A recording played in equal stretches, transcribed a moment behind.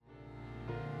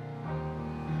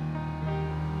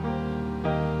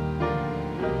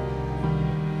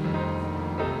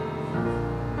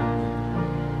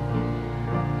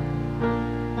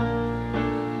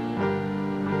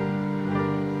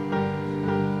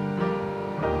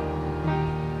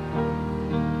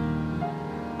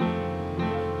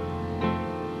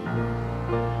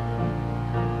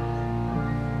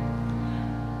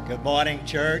Good morning,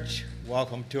 church.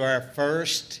 Welcome to our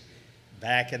first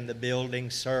back in the building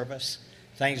service.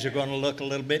 Things are going to look a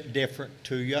little bit different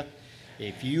to you.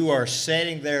 If you are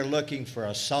sitting there looking for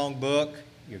a songbook,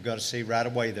 you're going to see right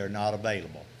away they're not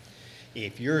available.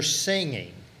 If you're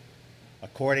singing,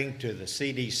 according to the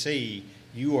CDC,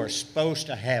 you are supposed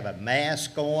to have a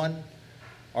mask on,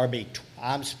 or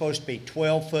I'm supposed to be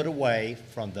 12 foot away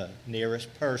from the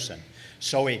nearest person.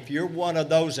 So if you're one of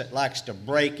those that likes to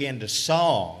break into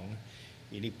song,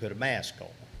 you need to put a mask on.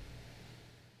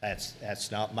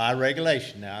 That's not my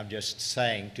regulation now. I'm just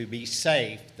saying to be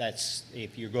safe, that's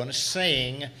if you're going to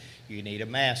sing, you need a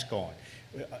mask on.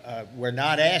 We're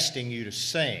not asking you to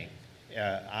sing.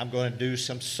 I'm going to do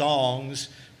some songs,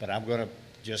 but I'm going to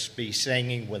just be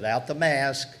singing without the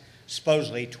mask,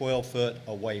 supposedly 12 foot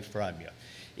away from you.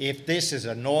 If this is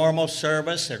a normal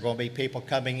service, there are going to be people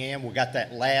coming in. We've got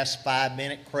that last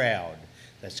 5-minute crowd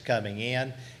that's coming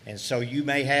in, and so you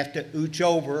may have to ooch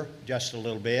over just a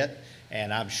little bit,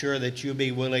 and I'm sure that you'll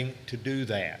be willing to do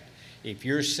that. If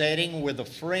you're sitting with a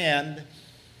friend,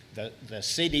 the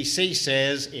CDC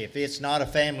says if it's not a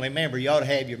family member, you ought to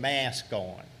have your mask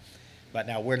on. But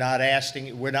now we're not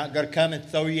going to come and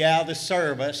throw you out of the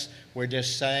service. We're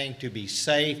just saying to be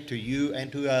safe to you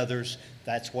and to others.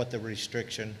 That's what the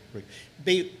restriction.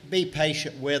 Be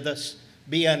patient with us.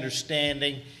 Be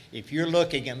understanding. If you're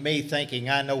looking at me thinking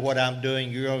I know what I'm doing,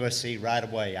 you're going to see right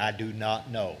away I do not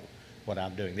know what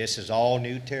I'm doing. This is all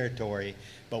new territory,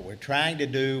 but we're trying to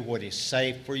do what is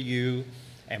safe for you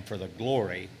and for the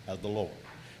glory of the Lord.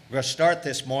 We're going to start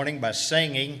this morning by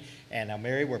singing, and now,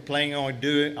 Mary, we're planning on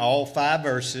doing all 5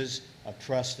 verses of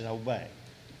Trust and Obey.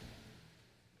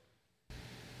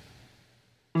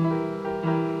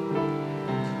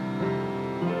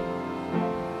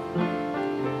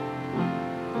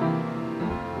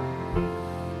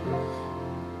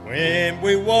 When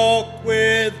we walk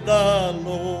with the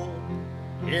Lord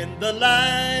in the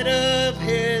light of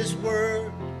His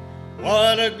Word,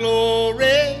 what a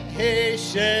glory He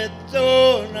sheds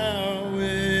on our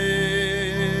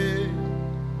way.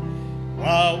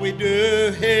 While we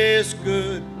do His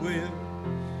good will,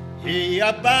 He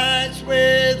abides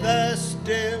with us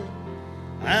still,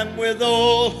 and with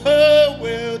all who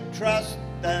will trust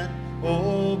and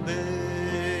obey.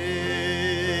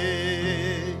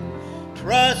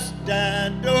 Trust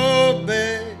and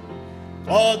obey,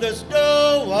 for there's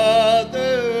no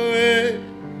other way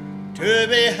to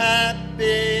be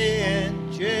happy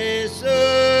in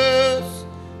Jesus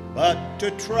but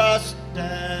to trust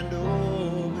and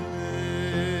obey.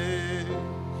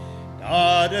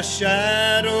 Not a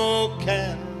shadow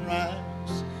can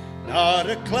rise, not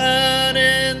a cloud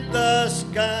in the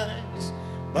skies,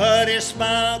 but His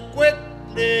smile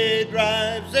quickly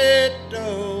drives it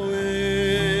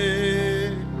away.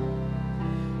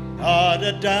 Not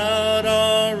a doubt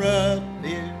or a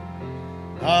fear,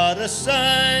 not a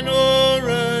sign or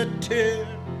a tear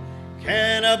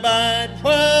can abide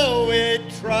while we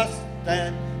trust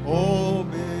and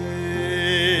obey.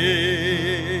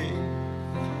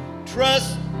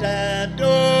 Trust and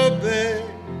obey,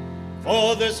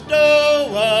 for there's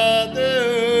no other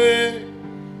way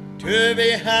to be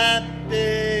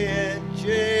happy in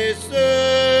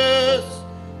Jesus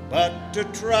but to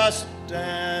trust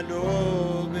and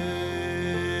obey.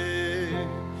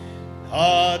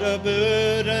 Not a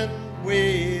burden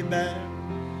we bear,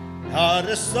 not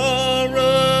a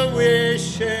sorrow we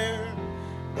share,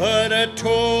 but a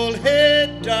toll He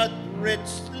doth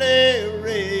richly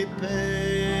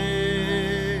repay.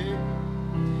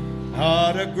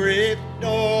 Not a grief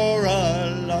nor a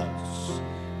loss,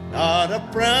 not a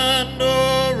frown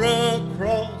nor a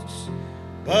cross,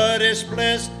 but His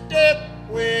blessed if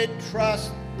we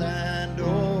trust and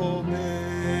obey.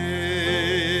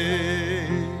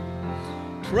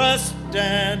 Trust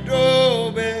and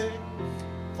obey,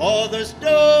 for there's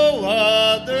no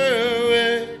other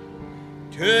way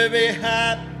to be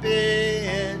happy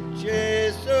in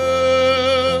Jesus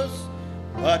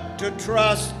but to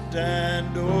trust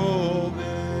and obey.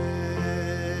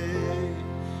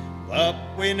 But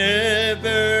we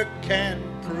never can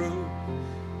prove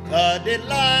the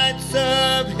delights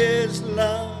of His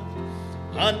love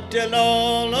until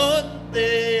all on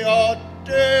the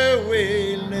altar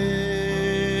we lay.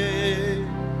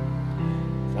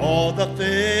 For the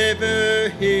favor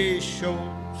He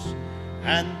shows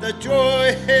and the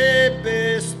joy He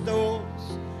bestows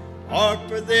are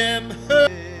for them who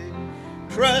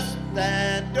trust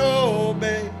and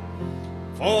obey.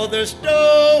 For there's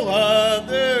no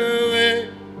other way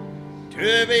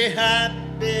to be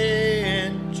happy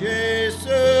in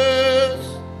Jesus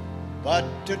but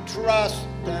to trust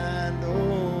and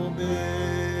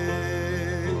obey.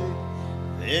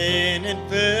 and in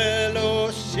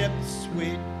fellowship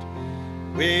sweet.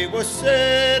 We will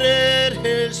sit at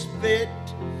his feet,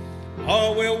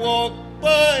 or we'll walk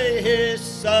by his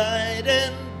side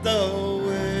in the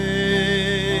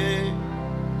way.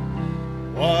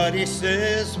 What he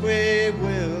says we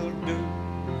will do,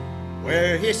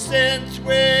 where he sends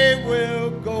we will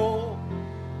go.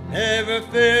 Never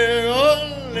fear,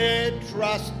 only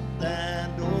trust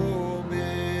and obey.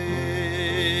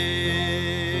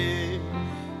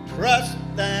 Trust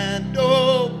and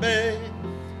obey,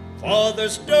 for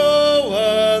there's no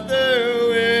other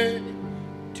way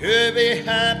to be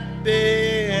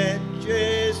happy in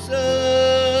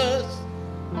Jesus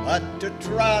but to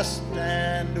trust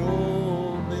and obey.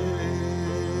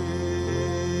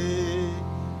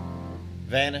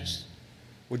 Venice,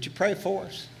 would you pray for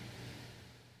us?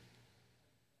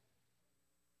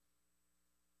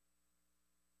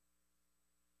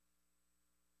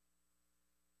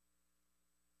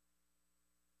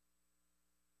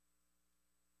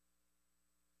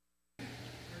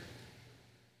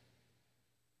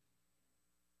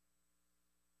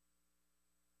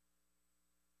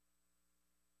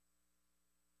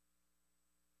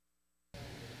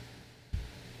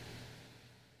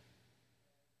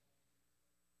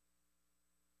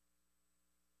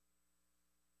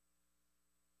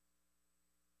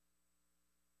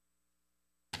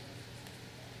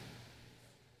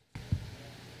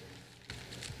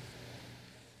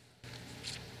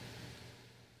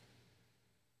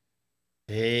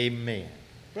 Amen.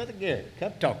 Brother Gary,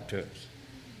 come talk to us.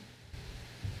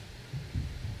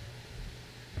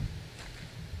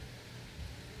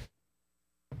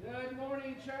 Good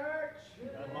morning, church.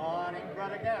 Good morning,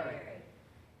 Brother Gary. I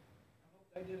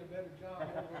hope they did a better job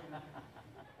over there.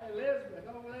 Hey, Elizabeth,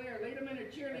 over there, lead them in a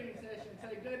cheerleading session.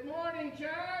 Say, good morning,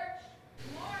 church.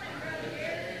 Good morning, Brother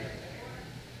Gary.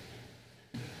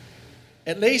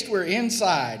 At least we're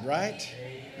inside, right?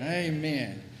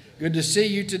 Amen. Good to see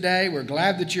you today. We're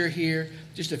glad that you're here.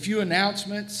 Just a few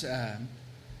announcements.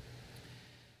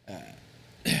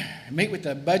 Meet with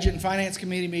the Budget and Finance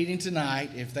Committee meeting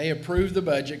tonight. If they approve the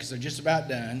budget, because they're just about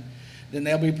done, then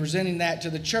they'll be presenting that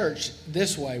to the church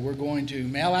this way. We're going to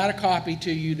mail out a copy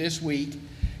to you this week.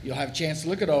 You'll have a chance to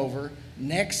look it over.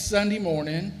 Next Sunday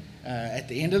morning, at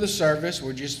the end of the service,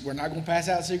 we're not going to pass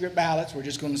out secret ballots. We're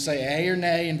just going to say yea or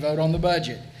nay and vote on the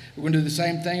budget. We're going to do the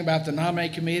same thing about the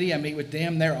nominating committee. I meet with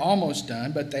them. They're almost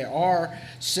done, but there are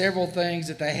several things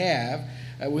that they have.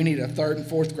 We need a 3rd and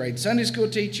 4th grade Sunday school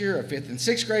teacher, a 5th and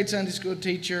 6th grade Sunday school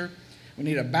teacher. We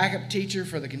need a backup teacher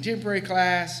for the contemporary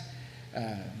class.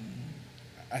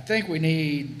 I think we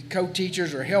need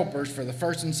co-teachers or helpers for the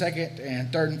 1st and 2nd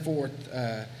and 3rd and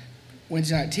 4th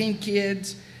Wednesday night team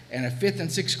kids, and a 5th and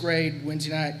 6th grade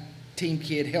Wednesday night team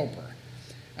kid helper.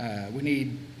 We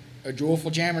need a Joyful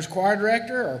Jammers choir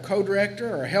director or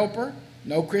co-director or a helper.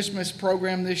 No Christmas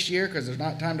program this year because there's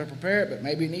not time to prepare it, but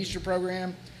maybe an Easter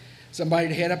program. Somebody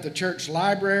to head up the church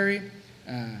library.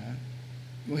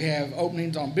 We have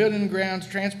openings on building grounds,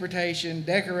 transportation,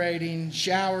 decorating,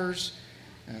 showers.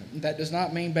 That does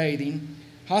not mean bathing.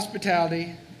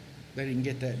 Hospitality. They didn't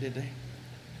get that, did they?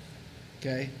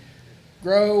 Okay.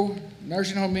 Grow,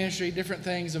 nursing home ministry, different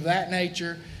things of that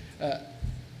nature.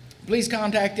 Please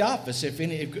contact the office if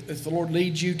the Lord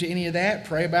leads you to any of that.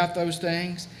 Pray about those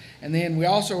things. And then we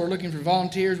also are looking for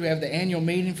volunteers. We have the annual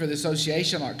meeting for the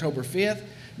association on October 5th.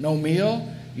 No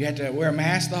meal. You have to wear a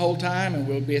mask the whole time, and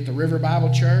we'll be at the River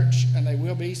Bible Church, and they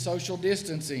will be social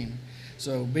distancing.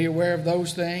 So be aware of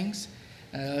those things.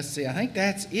 Let's see, I think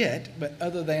that's it. But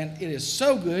other than, it is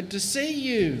so good to see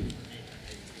you.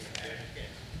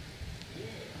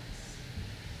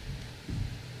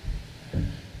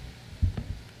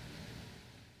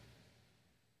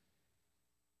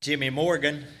 Jimmy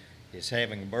Morgan is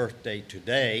having a birthday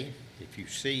today. If you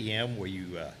see him, will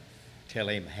you tell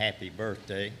him happy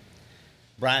birthday?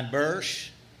 Brian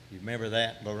Bursch, you remember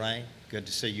that, Lorraine? Good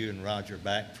to see you and Roger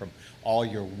back from all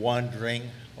your wandering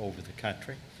over the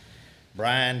country.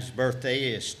 Brian's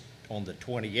birthday is on the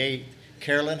 28th.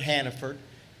 Carolyn Hannaford,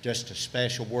 just a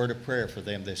special word of prayer for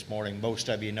them this morning. Most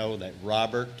of you know that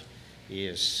Robert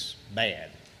is bad.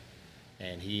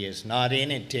 And he is not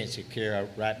in intensive care,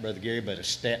 right, Brother Gary, but a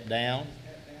step down.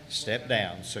 Step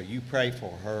down. So you pray for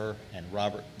her and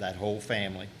Robert, that whole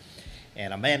family.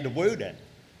 And Amanda Wooden.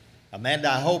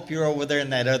 Amanda, I hope you're over there in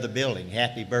that other building.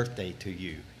 Happy birthday to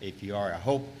you, if you are. I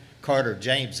hope Carter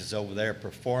James is over there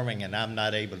performing and I'm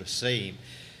not able to see him.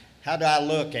 How do I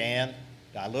look, Ann?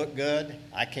 Do I look good?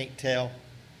 I can't tell.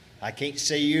 I can't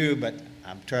see you, but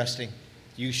I'm trusting.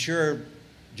 You sure,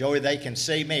 Joey, they can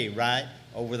see me, right?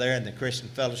 Over there in the Christian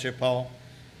Fellowship Hall?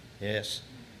 Yes.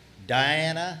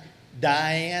 Diana,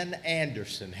 Diane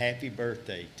Anderson, happy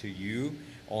birthday to you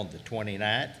on the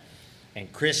 29th.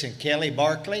 And Chris and Kelly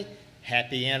Barkley,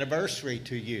 happy anniversary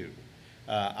to you.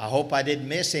 I hope I didn't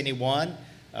miss anyone,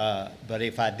 but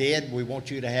if I did, we want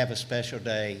you to have a special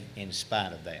day in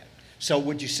spite of that. So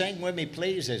would you sing with me,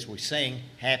 please, as we sing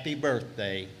Happy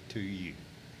Birthday to You.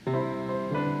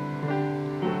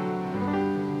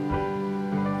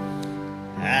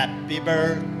 Happy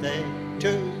birthday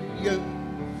to you.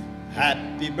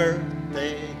 Happy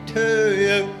birthday to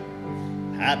you.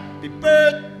 Happy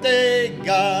birthday,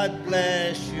 God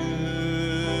bless you.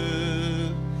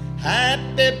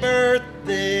 Happy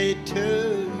birthday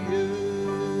to you.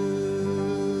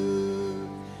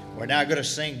 We're now going to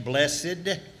sing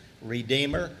Blessed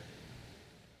Redeemer.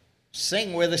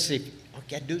 Sing with us. If all you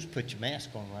got to do is put your mask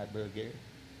on, right, Brother Gary?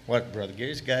 What, Brother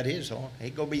Gary's got his on.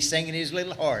 He's going to be singing his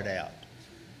little heart out.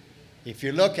 If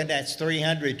you're looking, that's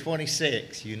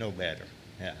 326. You know better.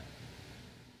 Yeah.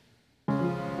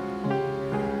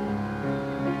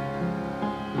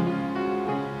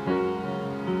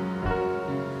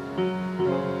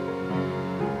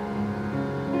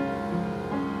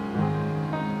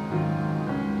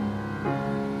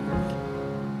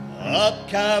 Up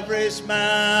Calvary's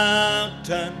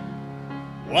mountain,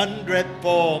 one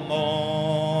dreadful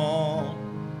morn,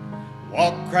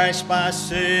 walked Christ my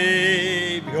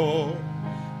Savior,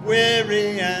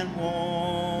 weary and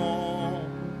worn,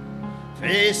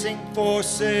 facing for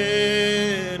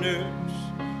sinners,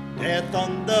 death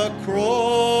on the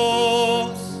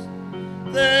cross,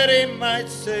 that he might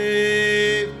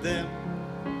save them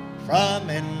from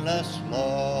endless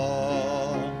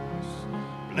loss.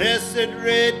 Blessed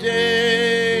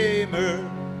Redeemer,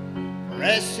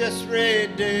 precious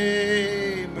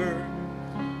Redeemer,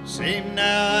 see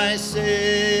now I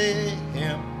see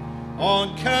him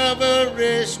on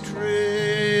Calvary's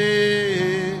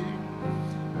tree,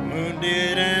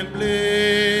 wounded and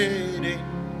bleeding,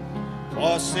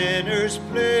 for sinners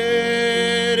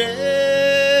pleading,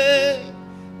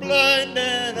 blind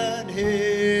and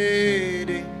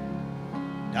unheeding,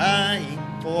 dying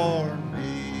for me.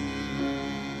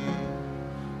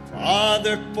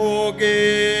 Father,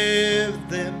 forgive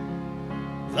them,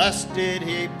 thus did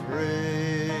he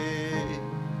pray,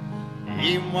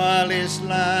 even while his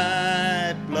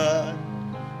lifeblood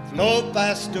flowed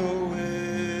fast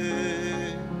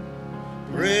away,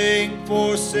 praying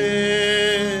for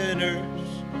sinners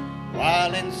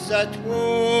while in such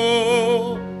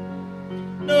woe.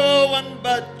 No one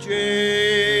but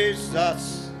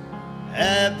Jesus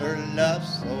ever loved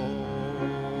so.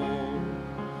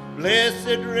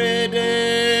 Blessed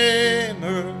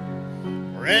Redeemer,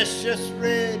 precious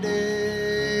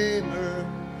Redeemer,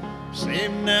 see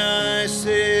now I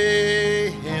see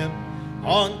him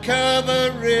on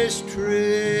Calvary's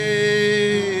tree,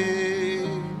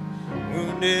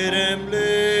 wounded and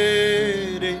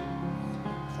bleeding,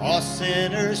 for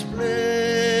sinners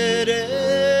pleading,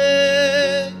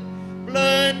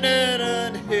 blind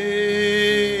and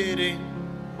unheeding,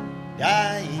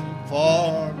 dying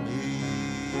for me.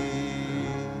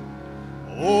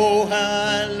 Oh, how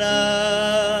I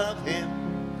love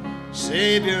him,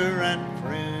 Savior and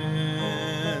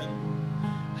friend.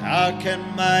 How can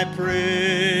my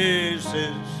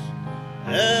praises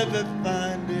ever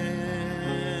find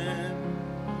him?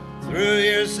 Through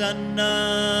years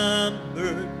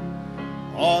unnumbered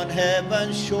on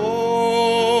heaven's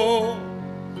shore,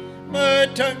 my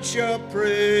tongue shall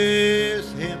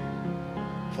praise him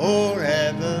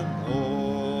forevermore.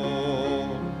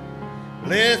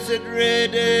 Blessed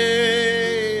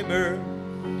Redeemer,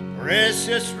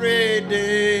 precious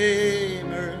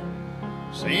Redeemer,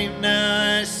 see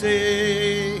now I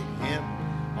see him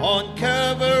on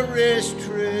Calvary's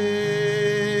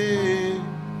tree,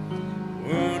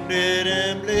 wounded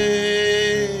and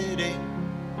bleeding,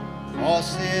 for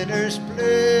sinners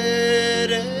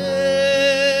pleading,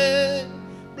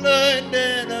 blind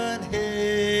and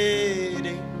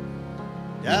unheeding,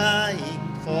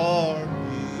 dying for me.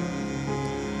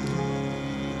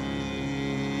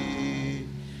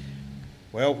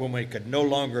 Well, when we could no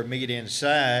longer meet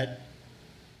inside,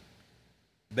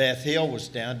 Beth Hill was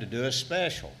down to do a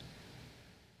special.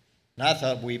 And I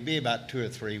thought we'd be about 2 or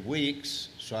 3 weeks.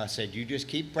 So I said, you just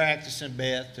keep practicing,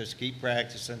 Beth. Just keep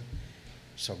practicing.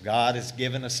 So God has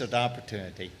given us an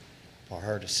opportunity for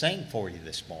her to sing for you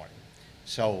this morning.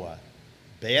 So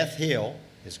Beth Hill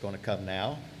is going to come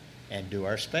now and do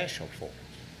our special for us.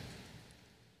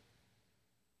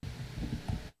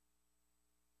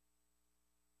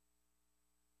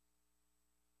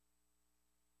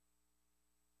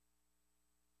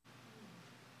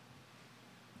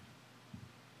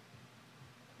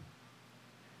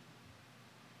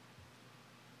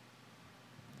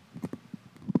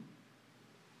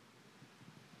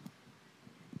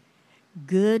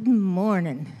 Good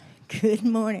morning. Good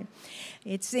morning.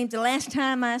 It seems the last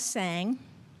time I sang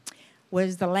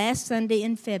was the last Sunday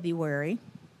in February.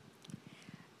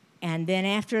 And then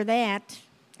after that,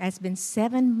 that's been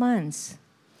 7 months.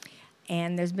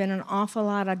 And there's been an awful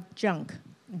lot of junk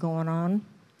going on.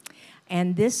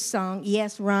 And this song,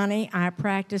 yes, Ronnie, I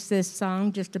practice this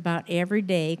song just about every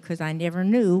day because I never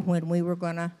knew when we were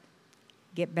going to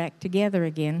get back together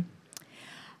again.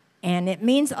 And it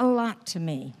means a lot to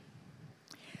me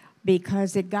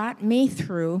because it got me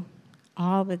through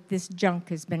all that this junk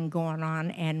has been going on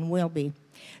and will be.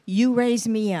 You raise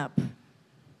me up.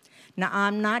 Now,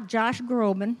 I'm not Josh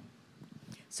Groban,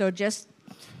 so just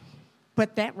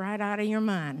put that right out of your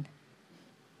mind.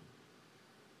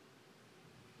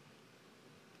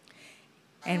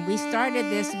 And we started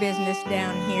this business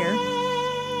down here.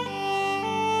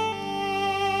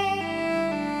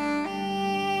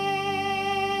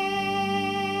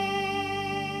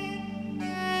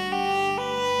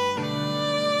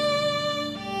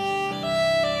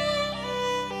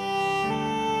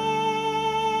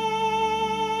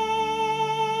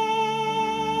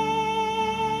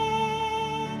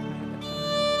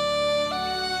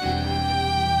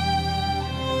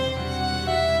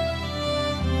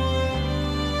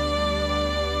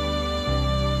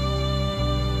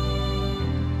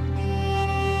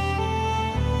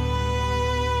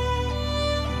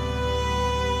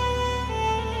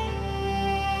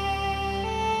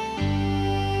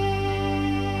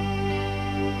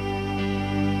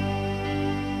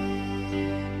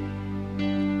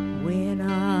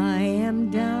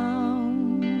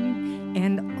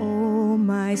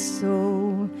 My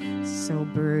soul so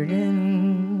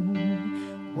burdened,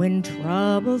 when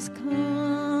troubles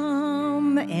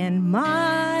come and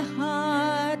my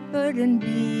heart burdened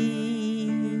be,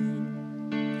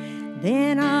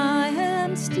 then I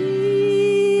am still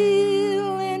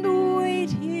and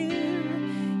wait here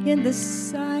in the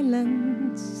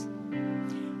silence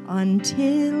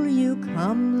until you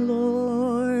come,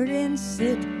 Lord, and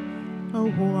sit a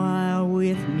while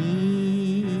with me.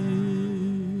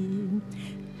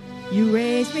 You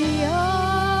raise me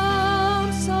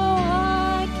up so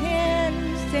I can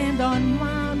stand on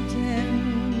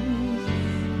mountains.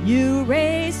 You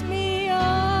raise me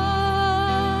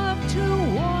up to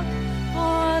walk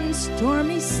on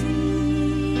stormy seas.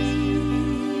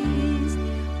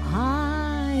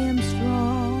 I am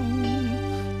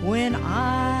strong when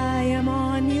I am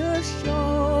on your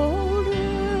shoulders.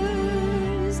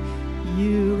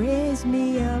 You raise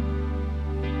me up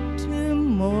to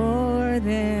more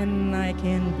than I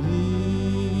can be.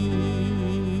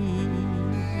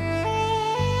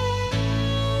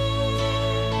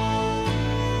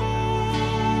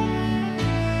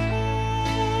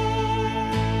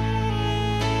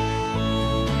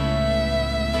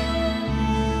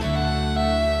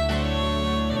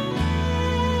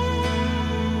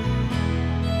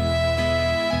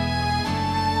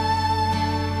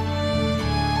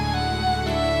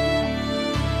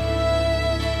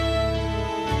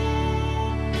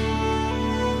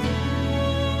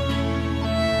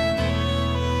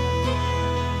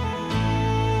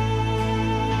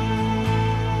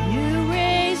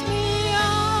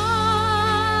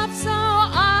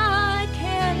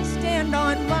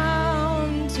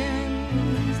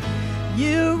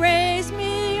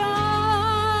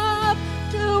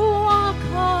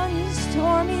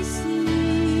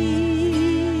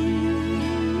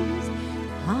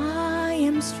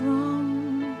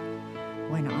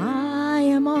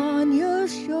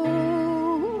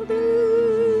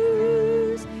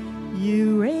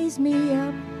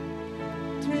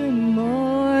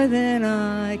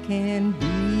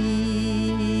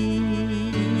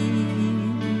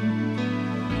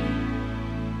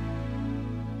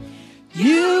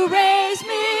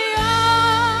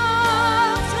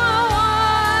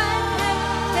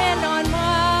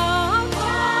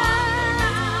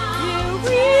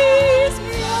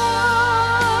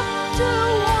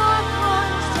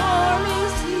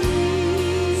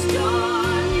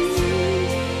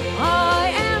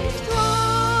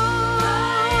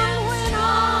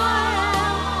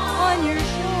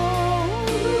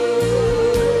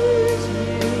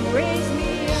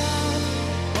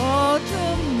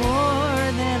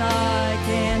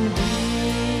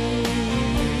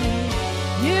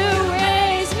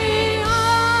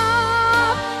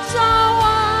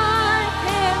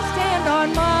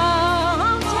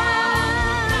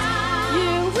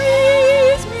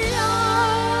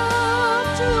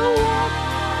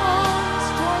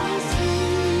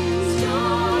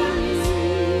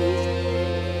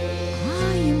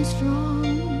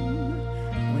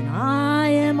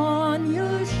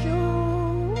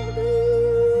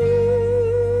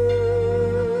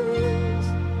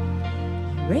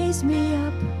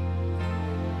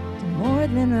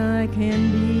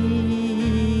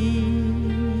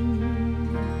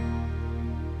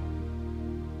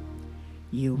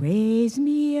 You raise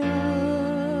me up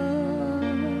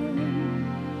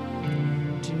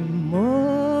to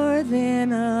more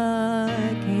than I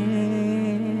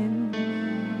can be.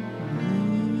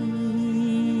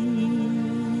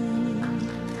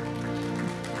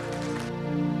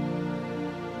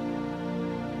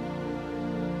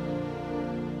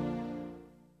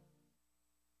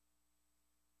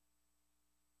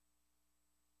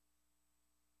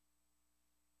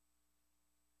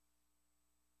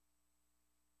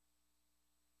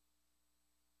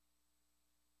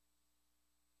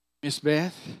 Miss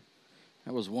Beth,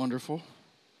 that was wonderful.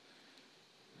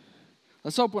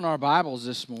 Let's open our Bibles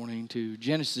this morning to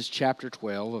Genesis chapter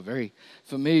 12, a very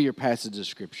familiar passage of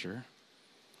Scripture.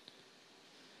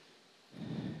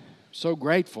 So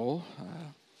grateful,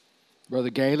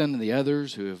 Brother Galen and the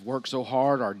others who have worked so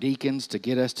hard, our deacons, to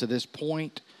get us to this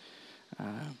point.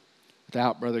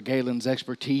 Without Brother Galen's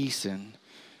expertise and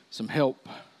some help,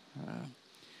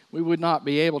 we would not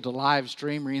be able to live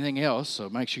stream or anything else, so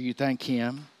make sure you thank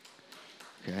him.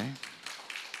 Okay.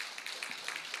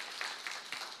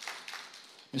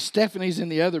 Miss Stephanie's in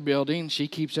the other building. She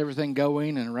keeps everything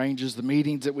going and arranges the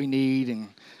meetings that we need and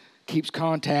keeps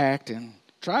contact and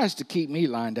tries to keep me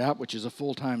lined up, which is a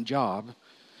full-time job.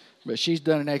 But she's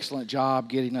done an excellent job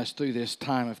getting us through this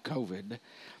time of COVID.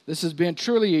 This has been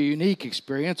truly a unique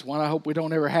experience, one I hope we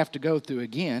don't ever have to go through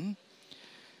again.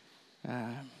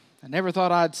 I never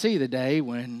thought I'd see the day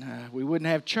when we wouldn't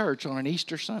have church on an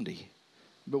Easter Sunday,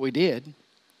 but we did.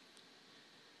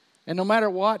 And no matter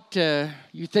what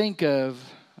you think of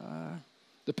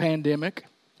the pandemic,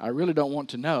 I really don't want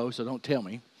to know, so don't tell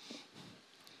me.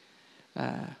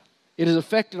 It has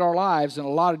affected our lives in a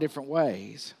lot of different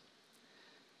ways.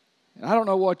 And I don't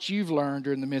know what you've learned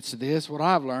during the midst of this. What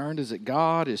I've learned is that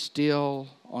God is still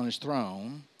on his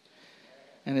throne.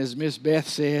 And as Miss Beth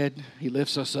said, he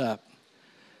lifts us up.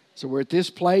 So we're at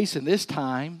this place and this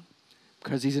time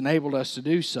because he's enabled us to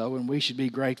do so, and we should be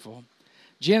grateful.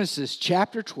 Genesis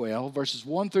chapter 12, verses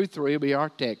 1 through 3 will be our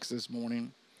text this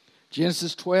morning.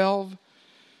 Genesis 12,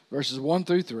 verses 1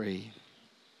 through 3.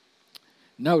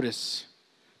 Notice,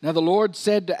 now the Lord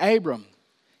said to Abram,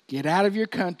 get out of your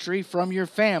country, from your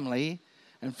family,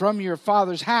 and from your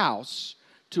father's house,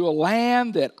 to a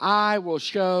land that I will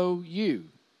show you.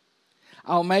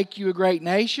 I'll make you a great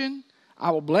nation. I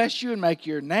will bless you and make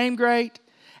your name great,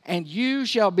 and you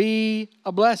shall be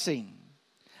a blessing.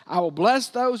 I will bless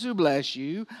those who bless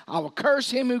you. I will curse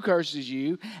him who curses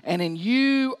you. And in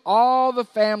you all the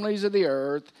families of the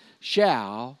earth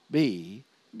shall be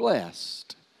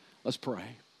blessed. Let's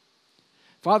pray.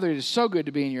 Father, it is so good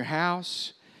to be in your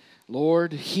house.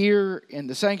 Lord, here in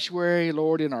the sanctuary,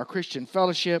 Lord, in our Christian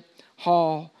fellowship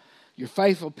hall, your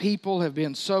faithful people have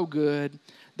been so good.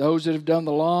 Those that have done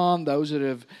the lawn, those that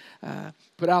have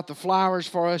put out the flowers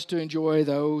for us to enjoy,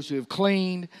 those who have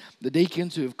cleaned, the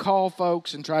deacons who have called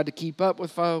folks and tried to keep up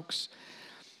with folks.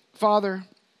 Father,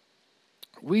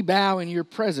 we bow in your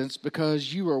presence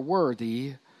because you are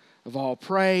worthy of all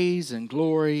praise and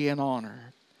glory and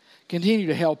honor. Continue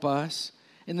to help us.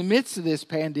 In the midst of this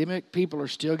pandemic, people are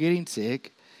still getting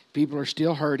sick. People are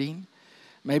still hurting,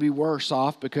 maybe worse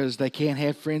off because they can't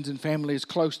have friends and family as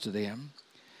close to them.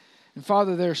 And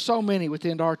Father, there are so many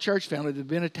within our church family that have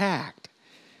been attacked.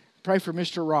 Pray for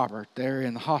Mr. Robert there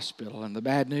in the hospital and the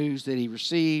bad news that he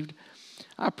received.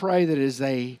 I pray that as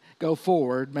they go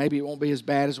forward, maybe it won't be as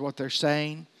bad as what they're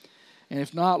saying. And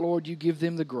if not, Lord, you give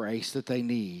them the grace that they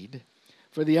need.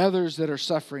 For the others that are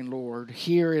suffering, Lord,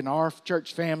 here in our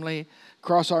church family,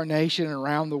 across our nation and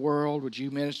around the world, would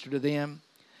you minister to them?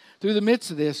 Through the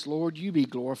midst of this, Lord, you be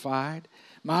glorified.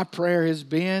 My prayer has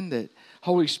been that,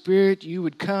 Holy Spirit, you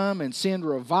would come and send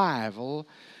revival,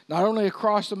 not only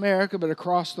across America, but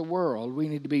across the world. We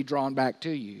need to be drawn back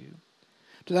to you.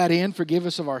 To that end, forgive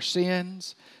us of our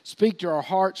sins. Speak to our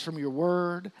hearts from your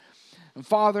word. And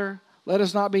Father, let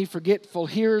us not be forgetful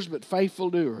hearers, but faithful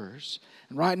doers.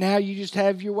 And right now, you just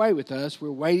have your way with us.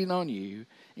 We're waiting on you.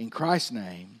 In Christ's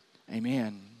name,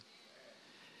 amen.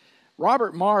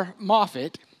 Robert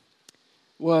Moffat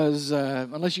was,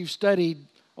 unless you've studied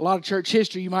a lot of church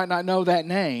history, you might not know that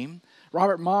name.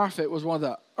 Robert Moffat was one of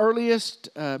the earliest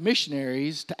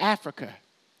missionaries to Africa.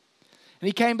 And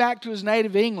he came back to his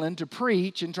native England to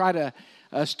preach and try to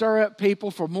stir up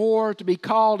people for more, to be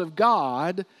called of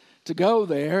God, to go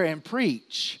there and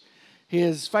preach.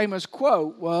 His famous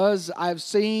quote was, I've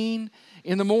seen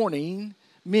in the morning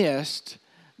mist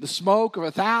the smoke of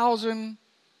 1,000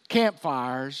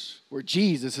 campfires where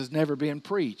Jesus has never been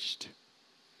preached.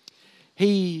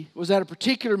 He was at a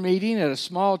particular meeting at a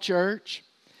small church,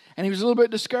 and he was a little bit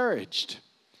discouraged.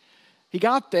 He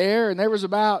got there, and there was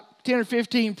about 10 or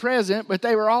 15 present, but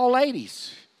they were all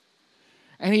ladies.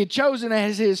 And he had chosen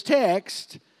as his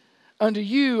text, "Unto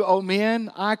you, O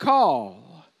men, I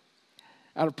call,"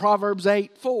 out of Proverbs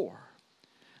 8:4.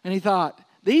 And he thought,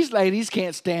 these ladies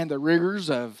can't stand the rigors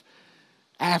of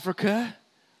Africa.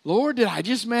 Lord, did I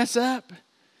just mess up?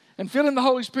 And feeling the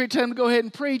Holy Spirit tell him to go ahead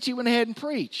and preach, he went ahead and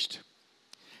preached.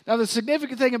 Now, the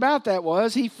significant thing about that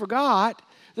was he forgot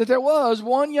that there was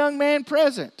one young man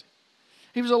present.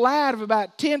 He was a lad of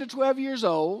about 10 to 12 years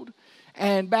old,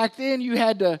 and back then you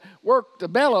had to work the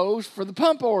bellows for the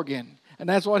pump organ, and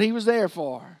that's what he was there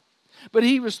for. But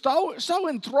he was so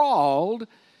enthralled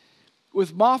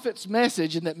with Moffat's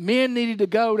message and that men needed to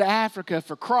go to Africa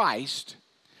for Christ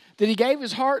that he gave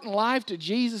his heart and life to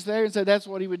Jesus there and said that's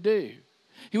what he would do.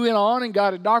 He went on and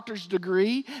got a doctor's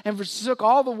degree and forsook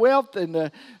all the wealth and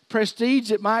the prestige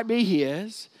that might be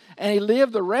his, and he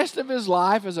lived the rest of his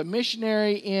life as a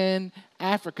missionary in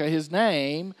Africa. His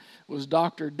name was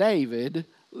Dr. David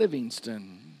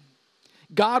Livingstone.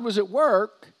 God was at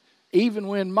work even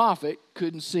when Moffat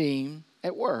couldn't seem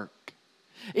at work.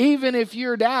 Even if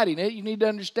you're doubting it, you need to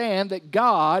understand that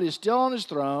God is still on his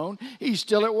throne. He's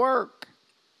still at work.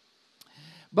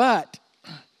 But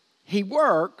he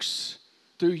works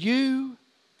through you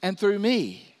and through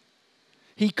me.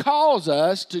 He calls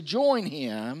us to join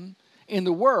him in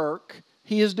the work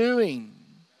he is doing.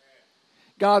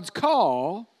 God's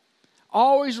call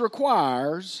always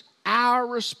requires our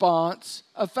response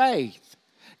of faith.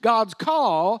 God's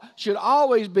call should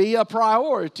always be a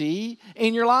priority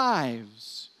in your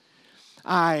lives.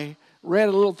 I read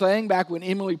a little thing back when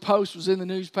Emily Post was in the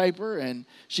newspaper, and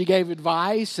she gave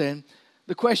advice, and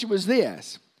the question was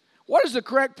this: what is the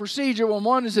correct procedure when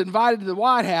one is invited to the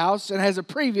White House and has a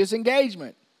previous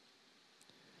engagement?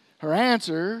 Her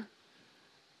answer,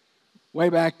 way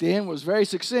back then, was very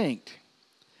succinct.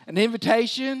 An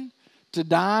invitation to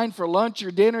dine for lunch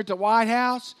or dinner at the White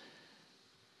House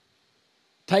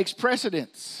takes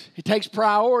precedence. It takes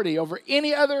priority over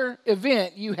any other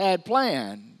event you had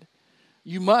planned.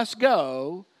 You must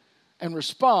go and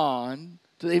respond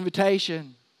to the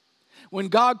invitation. When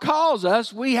God calls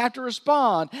us, we have to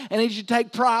respond. And it should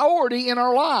take priority in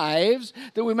our lives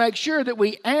that we make sure that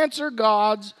we answer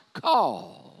God's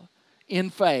call in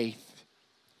faith.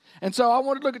 And so I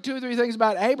want to look at 2 or 3 things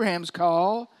about Abraham's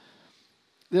call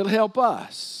that'll help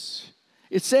us.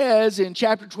 It says in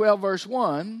chapter 12, verse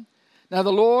 1, "Now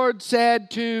the Lord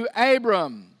said to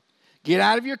Abram, get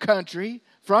out of your country,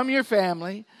 from your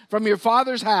family, from your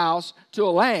father's house, to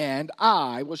a land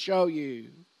I will show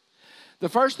you." The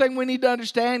first thing we need to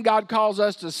understand, God calls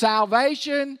us to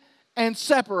salvation and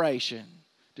separation.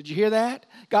 Did you hear that?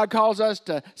 God calls us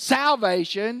to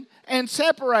salvation and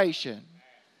separation.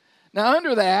 Now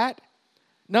under that,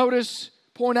 notice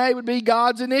point A would be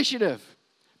God's initiative.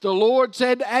 The Lord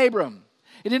said to Abram.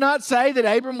 It did not say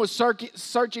that Abram was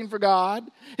searching for God.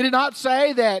 It did not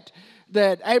say that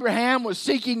Abraham was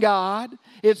seeking God.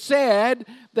 It said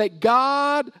that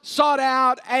God sought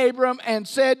out Abram and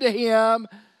said to him,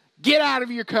 get out of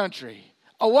your country,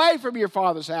 away from your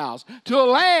father's house, to a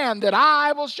land that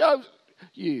I will show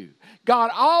you. God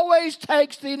always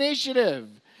takes the initiative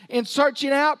in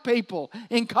searching out people,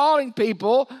 in calling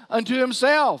people unto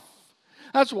himself.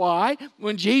 That's why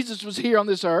when Jesus was here on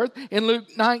this earth, in Luke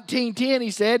 19:10,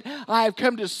 he said, I have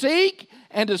come to seek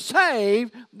and to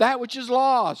save that which is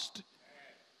lost.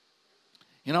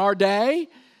 In our day,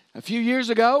 a few years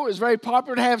ago, it was very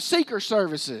popular to have seeker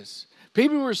services.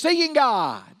 People who were seeking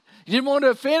God. You didn't want to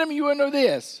offend them, you wouldn't know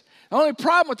this. The only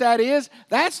problem with that is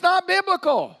that's not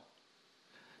biblical.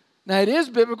 Now, it is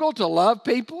biblical to love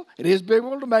people. It is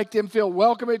biblical to make them feel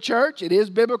welcome at church. It is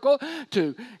biblical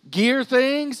to gear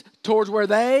things towards where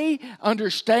they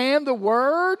understand the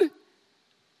Word.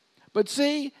 But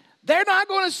see, they're not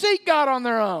going to seek God on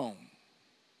their own.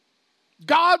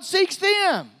 God seeks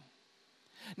them.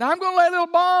 Now, I'm going to lay a little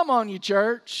bomb on you,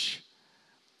 church.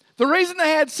 The reason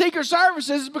they had seeker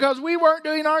services is because we weren't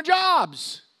doing our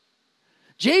jobs.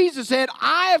 Jesus said,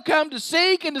 I have come to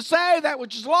seek and to save that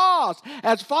which is lost.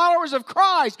 As followers of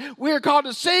Christ, we are called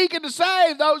to seek and to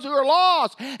save those who are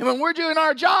lost. And when we're doing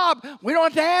our job, we don't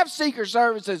have to have seeker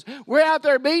services. We're out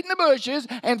there beating the bushes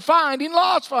and finding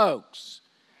lost folks.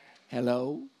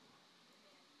 Hello?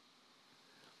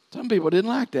 Some people didn't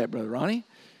like that, Brother Ronnie.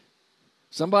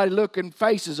 Somebody looking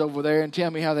faces over there and tell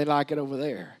me how they like it over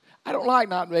there. I don't like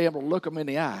not being able to look them in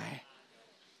the eye.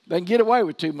 They can get away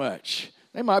with too much.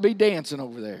 They might be dancing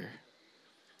over there.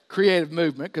 Creative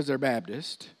movement because they're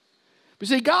Baptist. But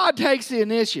see, God takes the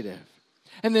initiative.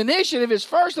 And the initiative is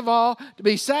first of all to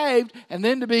be saved and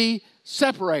then to be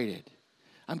separated.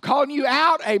 I'm calling you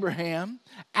out, Abraham,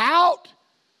 out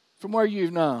from where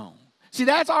you've known. See,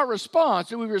 that's our response.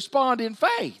 Do we respond in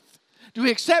faith? Do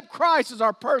we accept Christ as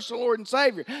our personal Lord and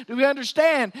Savior? Do we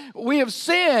understand we have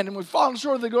sinned and we've fallen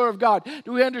short of the glory of God?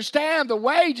 Do we understand the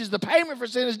wages, the payment for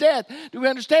sin is death? Do we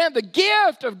understand the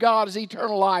gift of God is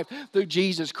eternal life through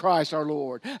Jesus Christ our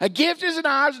Lord? A gift isn't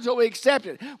ours until we accept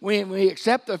it. When we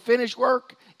accept the finished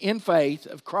work in faith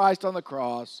of Christ on the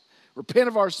cross, repent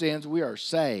of our sins, we are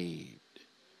saved.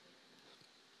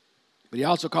 But he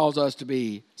also calls us to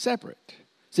be separate.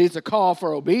 See, it's a call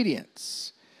for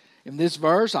obedience. In this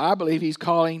verse, I believe he's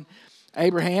calling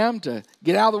Abraham to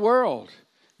get out of the world.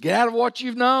 Get out of what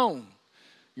you've known.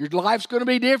 Your life's going to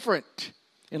be different.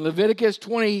 In Leviticus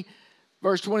 20,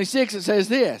 verse 26, it says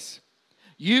this: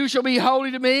 "You shall be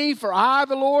holy to me, for I,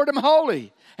 the Lord, am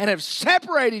holy, and have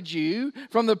separated you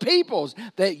from the peoples,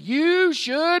 that you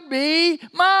should be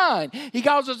mine." He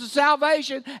calls us to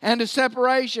salvation and to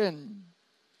separation.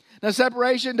 Now,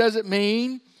 separation doesn't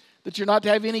mean that you're not to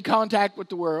have any contact with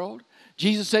the world.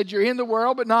 Jesus said you're in the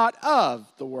world, but not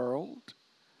of the world.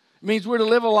 It means we're to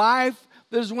live a life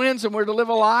that is winsome. We're to live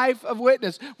a life of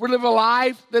witness. We're to live a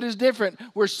life that is different.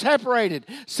 We're separated.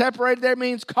 Separated there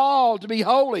means called to be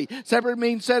holy. Separate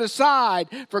means set aside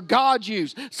for God's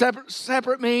use.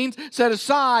 Separate means set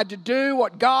aside to do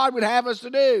what God would have us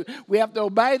to do. We have to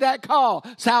obey that call.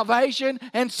 Salvation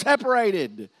and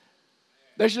separated.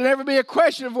 There should never be a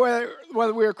question of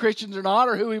whether we are Christians or not,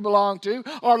 or who we belong to.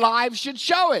 Our lives should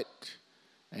show it.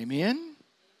 Amen?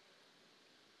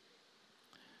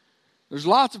 There's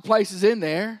lots of places in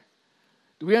there.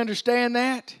 Do we understand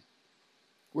that?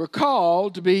 We're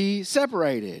called to be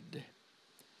separated.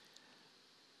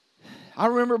 I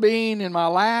remember being in my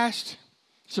last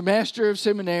semester of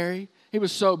seminary. It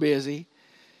was so busy.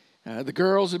 The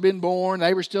girls had been born.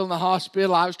 They were still in the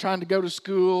hospital. I was trying to go to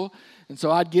school. And so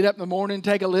I'd get up in the morning and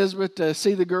take Elizabeth to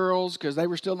see the girls because they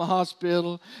were still in the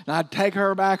hospital. And I'd take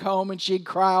her back home and she'd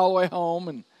cry all the way home.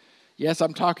 And yes,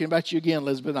 I'm talking about you again,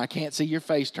 Elizabeth. I can't see your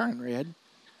face turn red.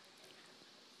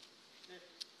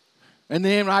 And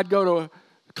then I'd go to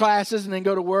classes and then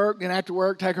go to work. And after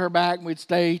work, take her back and we'd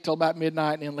stay till about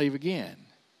midnight and then leave again.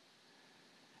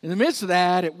 In the midst of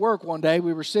that, at work one day,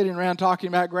 we were sitting around talking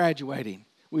about graduating.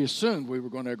 We assumed we were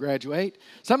going to graduate.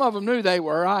 Some of them knew they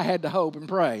were. I had to hope and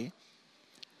pray.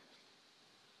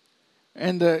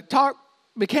 And the talk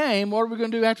became, what are we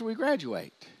going to do after we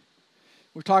graduate?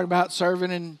 We're talking about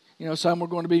serving, and some were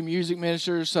going to be music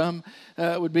ministers, some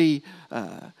would be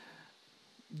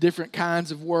different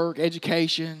kinds of work,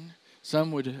 education.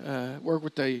 Some would work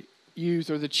with the youth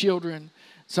or the children.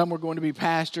 Some were going to be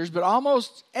pastors. But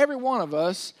almost every one of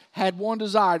us had one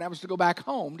desire, and that was to go back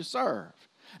home to serve.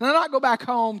 And not go back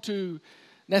home to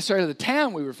necessarily the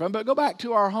town we were from, but go back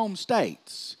to our home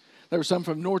states. There were some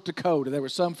from North Dakota. There were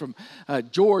some from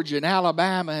Georgia and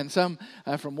Alabama, and some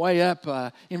from way up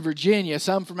in Virginia,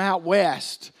 some from out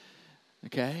west.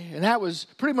 Okay? And that was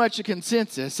pretty much the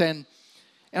consensus. And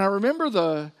I remember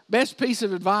the best piece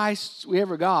of advice we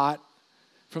ever got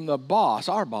from the boss,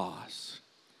 our boss.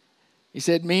 He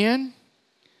said, "Men,"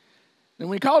 and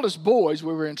when he called us boys,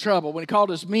 we were in trouble. When he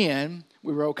called us men,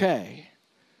 we were okay.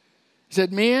 He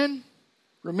said, "Men,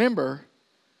 remember,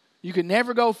 you can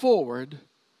never go forward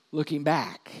looking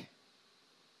back.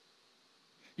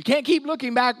 You can't keep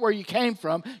looking back where you came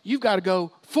from. You've got to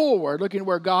go forward, looking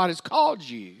where God has called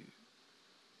you."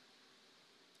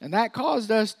 And that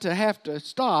caused us to have to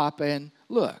stop and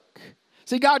look.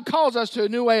 See, God calls us to a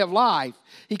new way of life.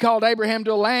 He called Abraham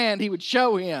to a land he would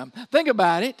show him. Think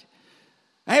about it.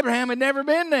 Abraham had never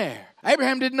been there.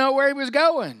 Abraham didn't know where he was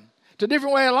going. It's a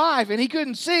different way of life, and he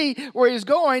couldn't see where he was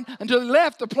going until he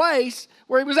left the place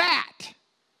where he was at.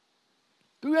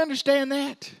 Do we understand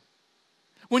that?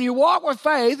 When you walk with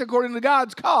faith according to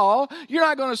God's call, you're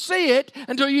not going to see it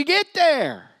until you get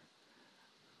there.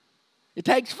 It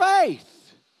takes faith.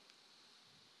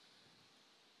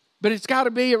 But it's got to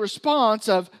be a response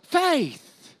of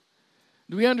faith.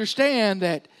 Do we understand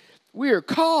that we are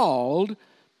called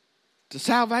to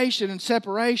salvation and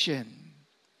separation?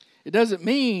 It doesn't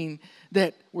mean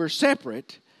that we're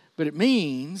separate, but it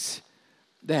means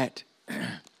that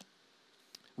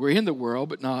we're in the world,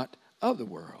 but not of the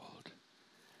world.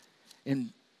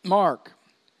 In Mark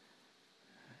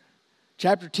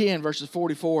chapter 10, verses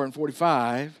 44 and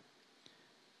 45,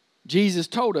 Jesus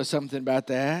told us something about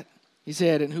that. He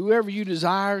said, "And whoever you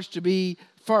desires to be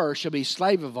first shall be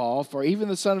slave of all, for even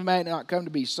the Son of Man did not come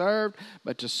to be served,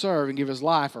 but to serve and give his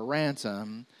life a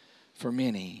ransom for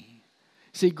many."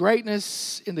 See,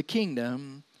 greatness in the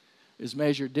kingdom is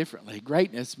measured differently.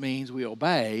 Greatness means we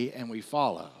obey and we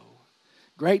follow.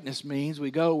 Greatness means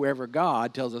we go wherever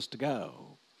God tells us to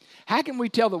go. How can we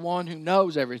tell the one who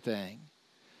knows everything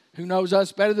who knows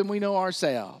us better than we know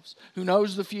ourselves, who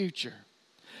knows the future,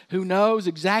 who knows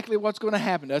exactly what's going to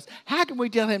happen to us, how can we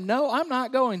tell him, no, I'm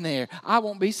not going there, I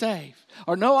won't be safe?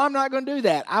 Or no, I'm not going to do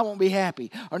that, I won't be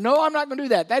happy. Or no, I'm not going to do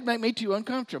that, that'd make me too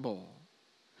uncomfortable.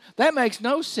 That makes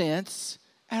no sense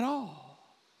at all.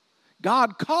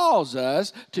 God calls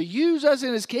us to use us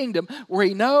in his kingdom where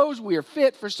he knows we are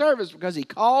fit for service because he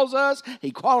calls us,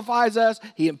 he qualifies us,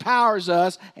 he empowers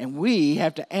us, and we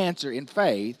have to answer in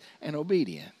faith and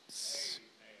obedience.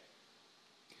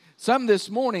 Some this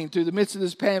morning, through the midst of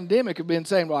this pandemic, have been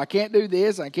saying, well, I can't do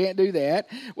this, I can't do that.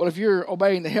 Well, if you're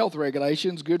obeying the health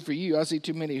regulations, good for you. I see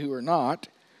too many who are not.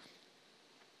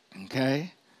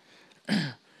 Okay?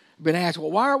 Been asked, well,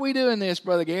 why are we doing this,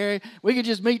 Brother Gary? We could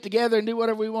just meet together and do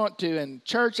whatever we want to. And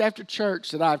church after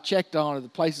church that I've checked on, of the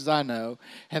places I know,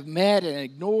 have met and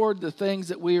ignored the things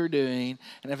that we are doing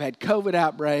and have had COVID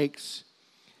outbreaks.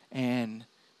 And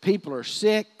people are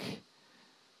sick.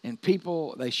 And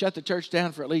they shut the church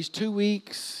down for at least 2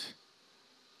 weeks.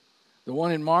 The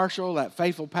one in Marshall, that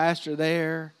faithful pastor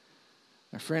there,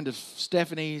 a friend of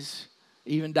Stephanie's,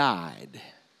 even died.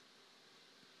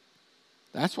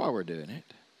 That's why we're doing it.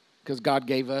 Because God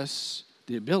gave us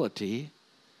the ability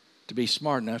to be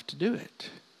smart enough to do it.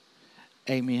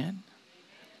 Amen.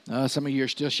 Some of you are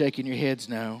still shaking your heads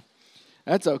no.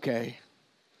 That's okay.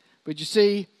 But you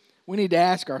see, we need to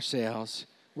ask ourselves,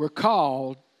 we're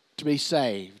called to be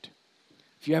saved.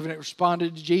 If you haven't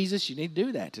responded to Jesus, you need to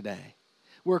do that today.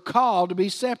 We're called to be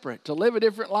separate, to live a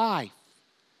different life.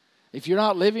 If you're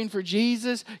not living for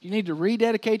Jesus, you need to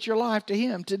rededicate your life to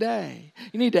him today.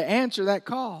 You need to answer that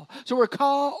call. So we're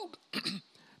called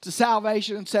to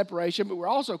salvation and separation, but we're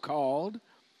also called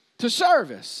to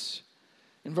service.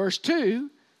 In verse 2,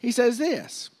 he says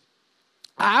this,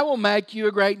 I will make you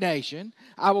a great nation.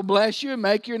 I will bless you and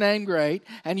make your name great,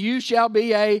 and you shall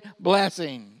be a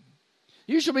blessing.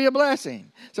 You shall be a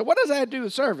blessing. So what does that do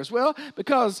with service? Well,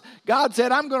 because God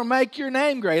said, I'm going to make your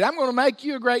name great. I'm going to make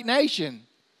you a great nation.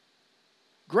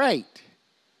 Great.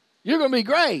 You're going to be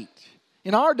great.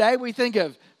 In our day, we think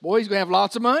of, boy, he's going to have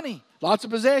lots of money, lots of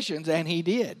possessions, and he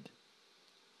did.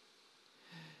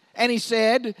 And he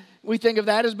said, we think of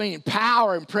that as meaning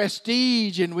power and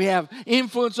prestige, and we have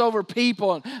influence over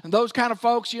people, and those kind of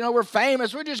folks, we're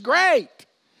famous, we're just great.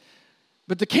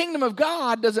 But the kingdom of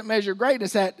God doesn't measure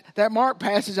greatness. That Mark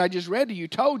passage I just read to you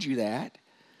told you that.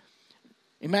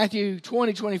 In Matthew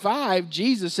 20:25,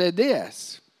 Jesus said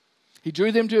this. He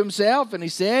drew them to himself, and he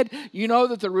said, you know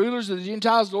that the rulers of the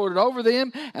Gentiles lord it over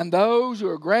them, and those who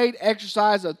are great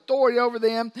exercise authority over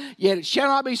them. Yet it shall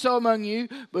not be so among you,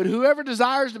 but whoever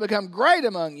desires to become great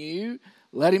among you,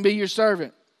 let him be your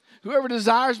servant. Whoever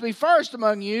desires to be first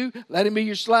among you, let him be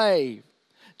your slave.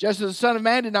 Just as the Son of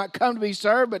Man did not come to be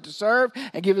served, but to serve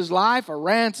and give his life a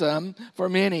ransom for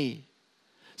many.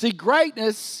 See,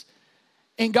 greatness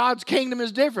in God's kingdom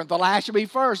is different. The last shall be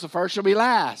first, the first shall be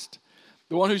last.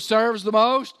 The one who serves the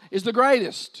most is the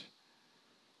greatest.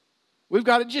 We've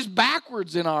got it just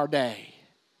backwards in our day.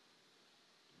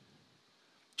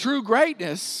 True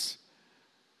greatness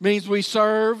means we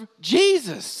serve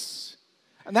Jesus.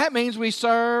 And that means we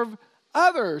serve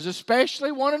others,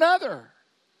 especially one another.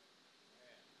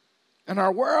 And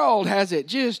our world has it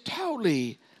just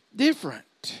totally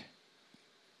different.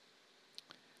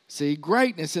 See,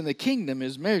 greatness in the kingdom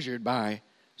is measured by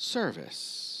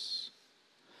service.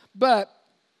 But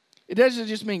it doesn't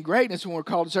just mean greatness when we're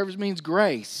called to service, it means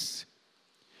grace.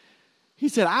 He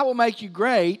said, I will make you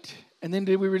great, and then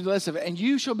did we read the rest of it, and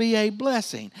you shall be a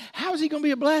blessing. How is he going to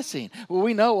be a blessing? Well,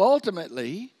 we know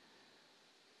ultimately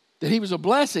that he was a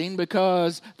blessing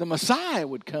because the Messiah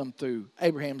would come through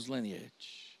Abraham's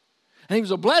lineage. And he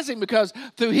was a blessing because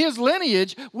through his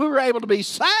lineage, we were able to be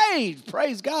saved.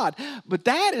 Praise God. But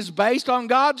that is based on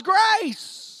God's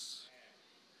grace.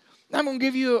 I'm going to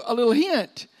give you a little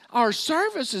hint. Our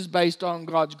service is based on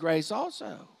God's grace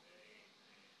also.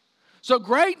 So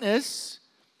greatness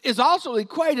is also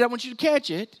equated, I want you to catch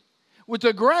it, with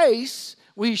the grace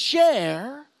we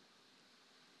share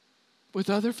with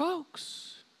other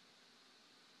folks.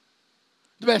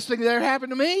 The best thing that ever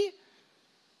happened to me,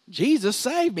 Jesus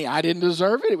saved me. I didn't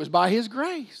deserve it. It was by his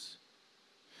grace.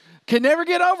 Can never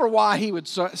get over why he would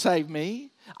save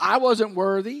me. I wasn't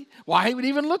worthy. Why he would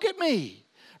even look at me.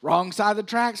 Wrong side of the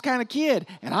tracks kind of kid.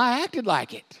 And I acted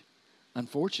like it,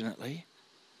 unfortunately.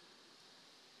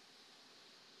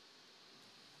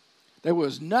 There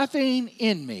was nothing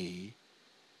in me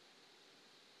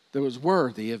that was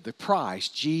worthy of the price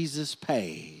Jesus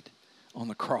paid on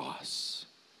the cross.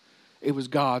 It was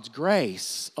God's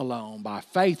grace alone, by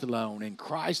faith alone, in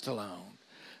Christ alone,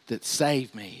 that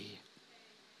saved me.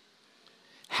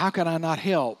 how can I not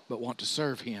help but want to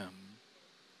serve Him?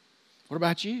 What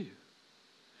about you?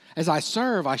 As I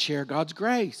serve, I share God's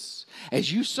grace.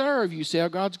 As you serve, you share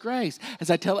God's grace. As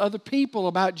I tell other people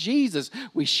about Jesus,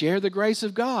 we share the grace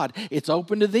of God. It's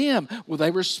open to them. Will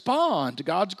they respond to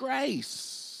God's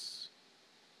grace?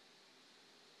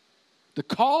 The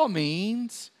call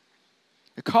means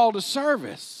a call to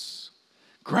service.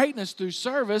 Greatness through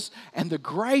service, and the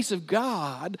grace of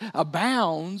God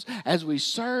abounds as we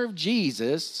serve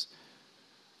Jesus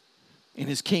in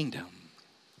His kingdom.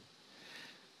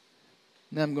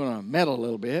 Now I'm going to meddle a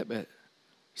little bit, but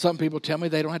some people tell me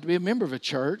they don't have to be a member of a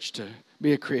church to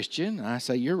be a Christian. And I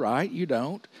say, you're right, you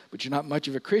don't. But you're not much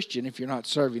of a Christian if you're not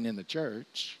serving in the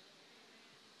church.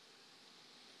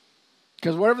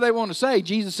 Because whatever they want to say,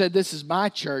 Jesus said, this is my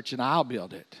church and I'll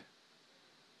build it.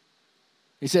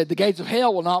 He said, the gates of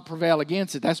hell will not prevail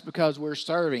against it. That's because we're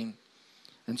serving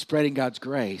and spreading God's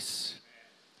grace.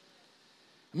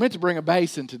 I meant to bring a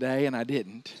basin today, and I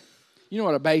didn't. You know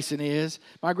what a basin is?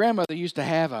 My grandmother used to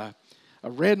have a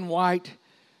red and white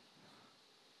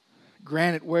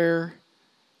graniteware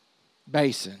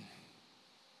basin.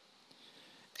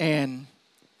 And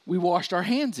we washed our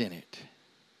hands in it.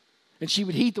 And she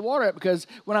would heat the water up because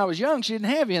when I was young, she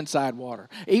didn't have inside water.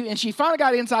 And she finally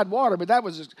got inside water, but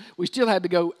we still had to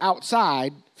go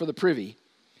outside for the privy.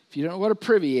 If you don't know what a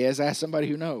privy is, ask somebody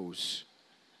who knows.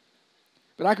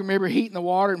 But I can remember heating the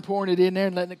water and pouring it in there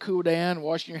and letting it cool down and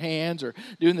washing your hands or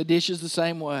doing the dishes the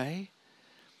same way.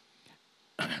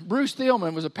 Bruce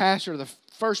Thielman was a pastor of the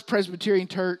First Presbyterian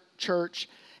Church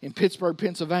in Pittsburgh,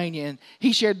 Pennsylvania, and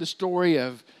he shared the story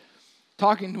of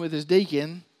talking with his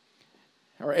deacon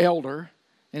or elder,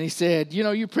 and he said, you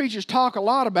know, you preachers talk a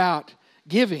lot about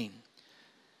giving,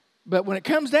 but when it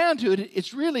comes down to it,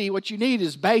 it's really what you need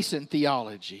is basin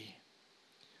theology.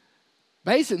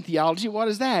 Basin theology, what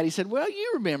is that? He said, well,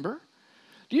 you remember.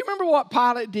 Do you remember what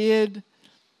Pilate did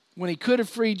when he could have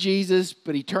freed Jesus,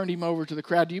 but he turned him over to the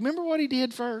crowd? Do you remember what he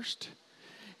did first?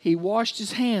 He washed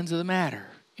his hands of the matter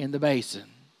in the basin.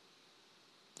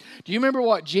 Do you remember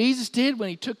what Jesus did when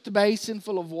he took the basin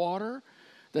full of water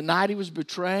the night he was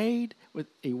betrayed?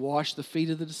 He washed the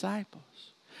feet of the disciples.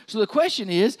 So the question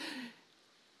is,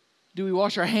 do we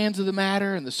wash our hands of the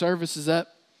matter and the service is up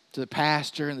to the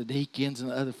pastor and the deacons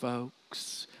and the other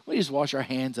folks? We just wash our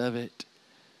hands of it.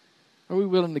 Are we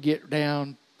willing to get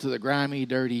down to the grimy,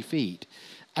 dirty feet?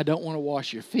 I don't want to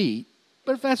wash your feet,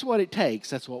 but if that's what it takes,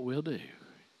 that's what we'll do.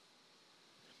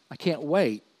 I can't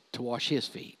wait to wash his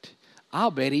feet.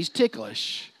 I'll bet he's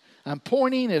ticklish. I'm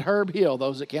pointing at Herb Hill,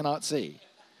 those that cannot see.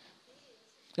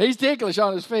 He's ticklish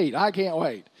on his feet. I can't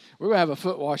wait. We're going to have a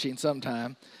foot washing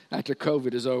sometime after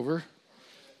COVID is over.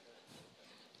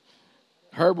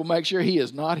 Herb will make sure he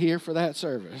is not here for that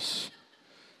service.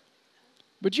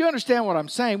 But you understand what I'm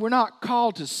saying. We're not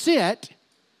called to sit,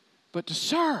 but to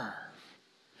serve.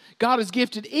 God has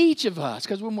gifted each of us,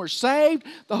 because when we're saved,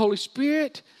 the Holy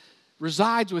Spirit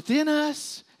resides within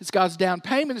us. It's God's down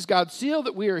payment. It's God's seal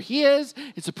that we are His.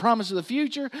 It's a promise of the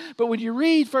future. But when you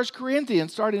read 1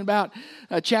 Corinthians, starting about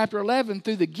chapter 11,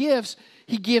 through the gifts,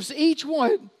 He gives each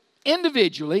one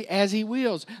individually as He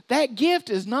wills. That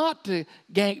gift is not to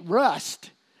gain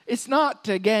rust. It's not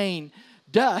to gain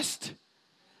dust.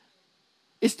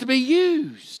 It's to be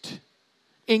used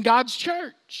in God's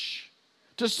church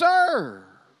to serve.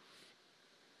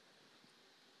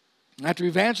 After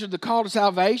we've answered the call to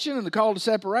salvation and the call to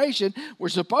separation, we're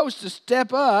supposed to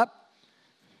step up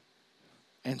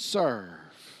and serve.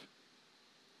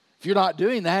 If you're not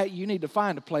doing that, you need to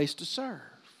find a place to serve.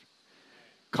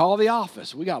 Call the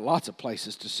office. We got lots of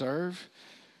places to serve,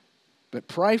 but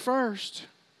pray first.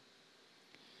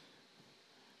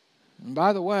 And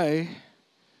by the way,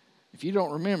 if you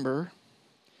don't remember,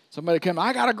 somebody come,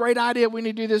 I got a great idea, we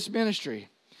need to do this ministry.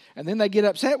 And then they get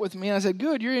upset with me, and I said,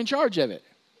 good, you're in charge of it.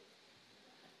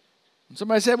 And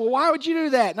somebody said, well, why would you do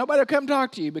that? Nobody will come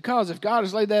talk to you. Because if God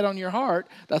has laid that on your heart,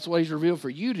 that's what He's revealed for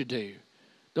you to do.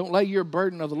 Don't lay your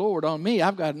burden of the Lord on me.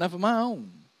 I've got enough of my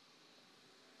own.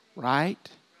 Right?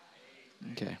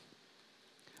 Okay.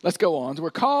 Let's go on. So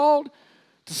we're called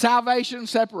to salvation and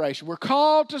separation. We're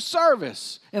called to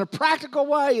service in a practical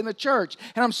way in the church.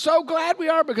 And I'm so glad we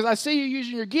are, because I see you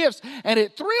using your gifts, and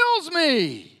it thrills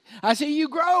me. I see you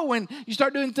grow when you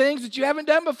start doing things that you haven't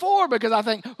done before, because I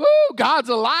think, ooh, God's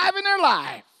alive in their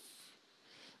life.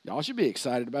 Y'all should be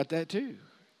excited about that too.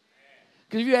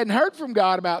 Because if you hadn't heard from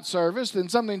God about service, then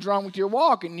something's wrong with your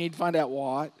walk and you need to find out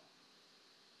what.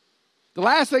 The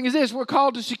last thing is this: we're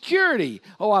called to security.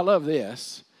 Oh, I love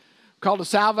this. We're called to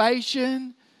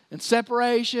salvation and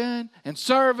separation and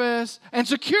service and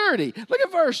security. Look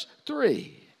at verse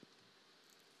 3.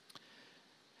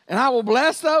 And I will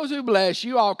bless those who bless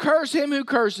you. I'll curse him who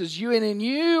curses you. And in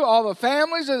you all the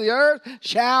families of the earth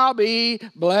shall be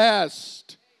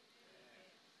blessed.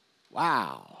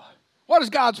 Wow. What is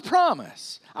God's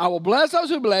promise? I will bless those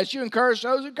who bless you and curse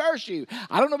those who curse you.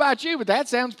 I don't know about you, but that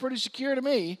sounds pretty secure to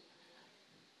me.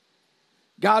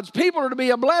 God's people are to be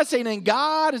a blessing, and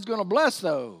God is going to bless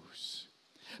those.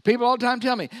 People all the time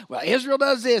tell me, well, Israel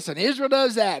does this and Israel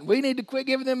does that, and we need to quit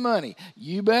giving them money.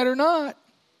 You better not.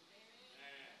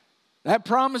 That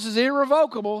promise is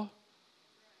irrevocable.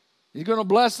 He's going to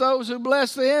bless those who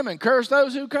bless them and curse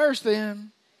those who curse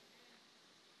them.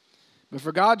 But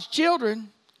for God's children,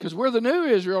 because we're the new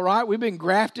Israel, right? We've been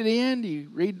grafted in. Do you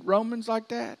read Romans like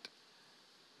that?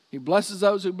 He blesses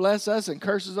those who bless us and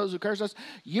curses those who curse us.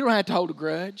 You don't have to hold a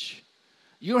grudge.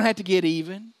 You don't have to get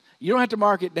even. You don't have to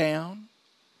mark it down.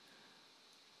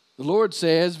 The Lord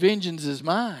says, vengeance is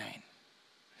mine.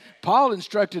 Paul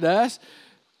instructed us,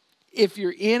 if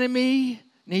your enemy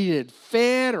needed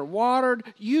fed or watered,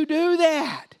 you do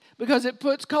that because it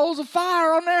puts coals of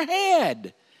fire on their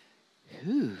head.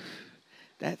 Whew,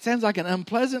 that sounds like an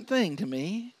unpleasant thing to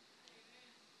me.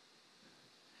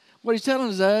 What he's telling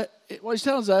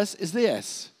us is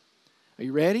this. Are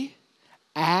you ready?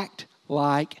 Act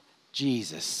like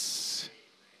Jesus.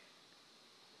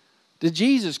 Did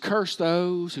Jesus curse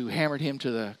those who hammered him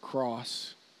to the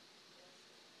cross?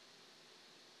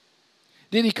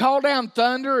 Did he call down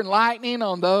thunder and lightning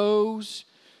on those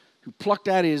who plucked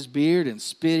out his beard and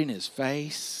spit in his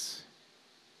face?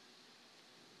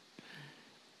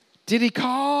 Did he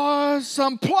cause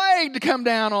some plague to come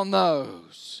down on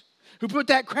those who put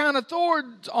that crown of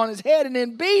thorns on his head and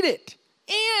then beat it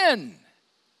in?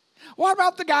 What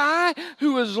about the guy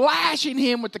who was lashing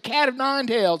him with the cat of nine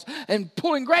tails and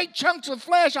pulling great chunks of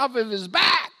flesh off of his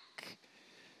back?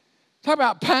 Talk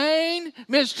about pain,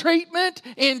 mistreatment,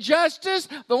 injustice.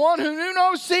 The one who knew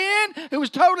no sin, who was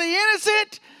totally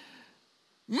innocent,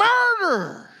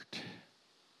 murdered.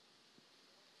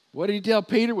 What did he tell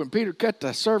Peter when Peter cut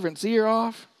the servant's ear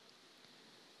off?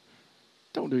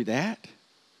 Don't do that.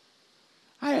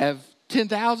 I have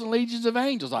 10,000 legions of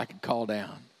angels I could call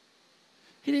down.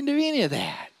 He didn't do any of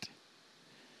that.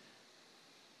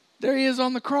 There he is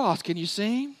on the cross. Can you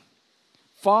see him?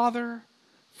 Father,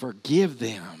 forgive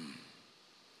them.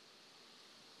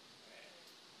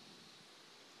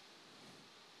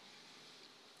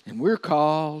 And we're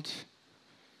called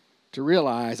to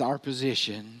realize our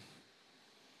position,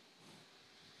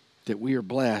 that we are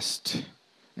blessed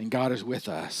and God is with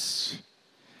us.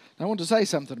 I want to say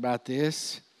something about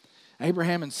this.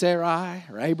 Abram and Sarai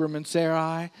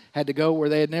had to go where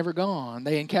they had never gone.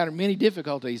 They encountered many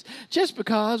difficulties. Just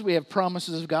because we have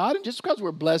promises of God and just because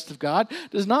we're blessed of God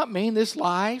does not mean this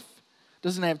life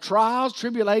doesn't have trials,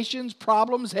 tribulations,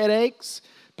 problems, headaches,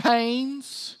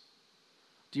 pains.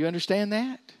 Do you understand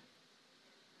that?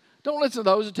 Don't listen to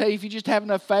those who tell you if you just have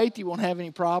enough faith, you won't have any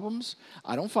problems.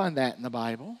 I don't find that in the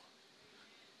Bible.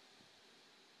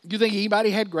 Do you think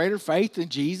anybody had greater faith than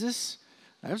Jesus?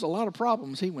 There's a lot of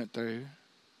problems he went through.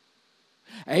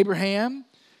 Abraham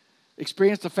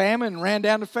experienced a famine and ran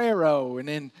down to Pharaoh and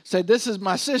then said, this is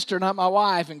my sister, not my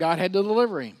wife, and God had to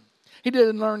deliver him. He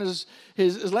didn't learn his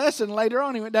lesson. Later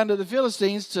on, he went down to the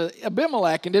Philistines, to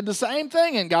Abimelech, and did the same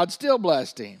thing, and God still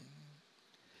blessed him.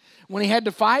 When he had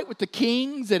to fight with the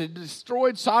kings that had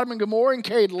destroyed Sodom and Gomorrah and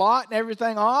carried Lot and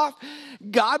everything off,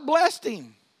 God blessed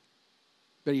him.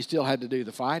 But he still had to do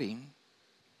the fighting.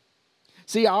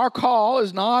 See, our call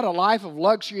is not a life of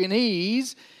luxury and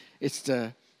ease. It's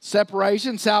the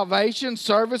separation, salvation,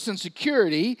 service, and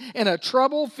security in a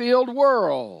trouble-filled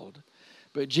world.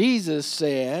 But Jesus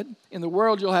said, in the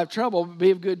world you'll have trouble, but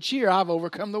be of good cheer. I've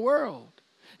overcome the world.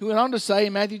 He went on to say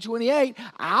in Matthew 28,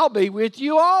 I'll be with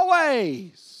you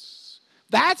always.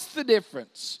 That's the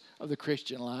difference of the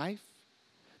Christian life.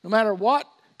 No matter what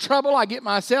trouble I get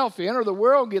myself in or the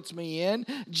world gets me in,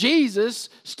 Jesus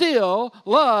still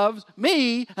loves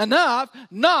me enough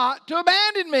not to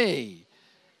abandon me.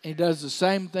 And he does the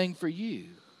same thing for you.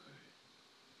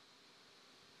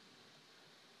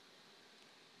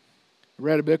 I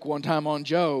read a book one time on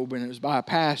Job, and it was by a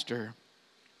pastor.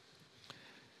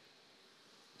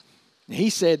 He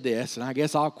said this, and I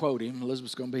guess I'll quote him.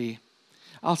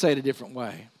 I'll say it a different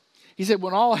way. He said,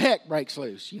 when all heck breaks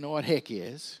loose, you know what heck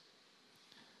is.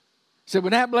 He said,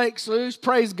 when that breaks loose,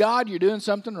 praise God, you're doing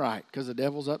something right because the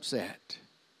devil's upset.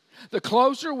 The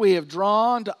closer we have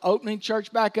drawn to opening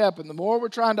church back up, and the more we're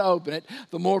trying to open it,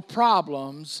 the more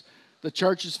problems the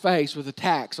church is faced with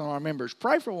attacks on our members.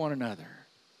 Pray for one another.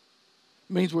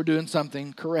 It means we're doing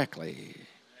something correctly.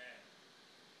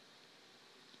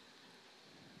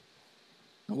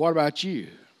 Now, what about you?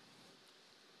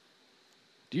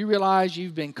 Do you realize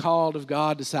you've been called of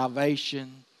God to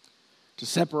salvation, to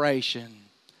separation,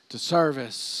 to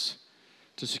service,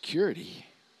 to security?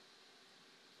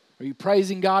 Are you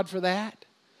praising God for that?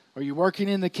 Are you working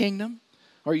in the kingdom?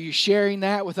 Are you sharing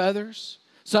that with others?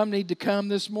 Some need to come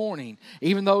this morning.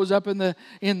 Even those up in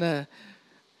the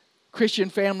Christian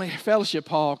Family Fellowship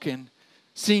Hall can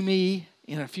see me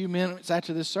in a few minutes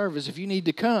after this service. If you need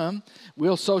to come,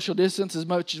 we'll social distance as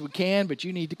much as we can, but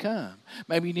you need to come.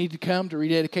 Maybe you need to come to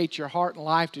rededicate your heart and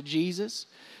life to Jesus.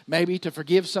 Maybe to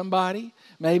forgive somebody.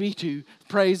 Maybe to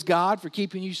praise God for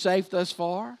keeping you safe thus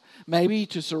far. Maybe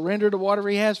to surrender to whatever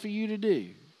He has for you to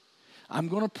do. I'm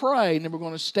going to pray, and then we're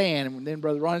going to stand, and then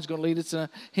Brother Ronnie's going to lead us in a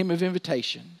hymn of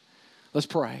invitation. Let's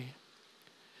pray.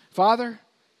 Father,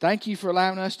 thank you for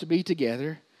allowing us to be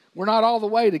together. We're not all the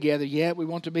way together yet. We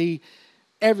want to be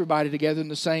everybody together in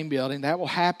the same building. That will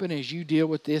happen as you deal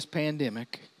with this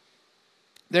pandemic.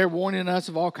 They're warning us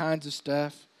of all kinds of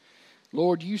stuff.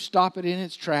 Lord, you stop it in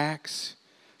its tracks.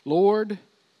 Lord,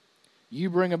 you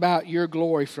bring about your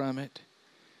glory from it.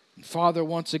 And Father,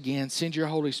 once again, send your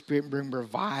Holy Spirit and bring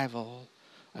revival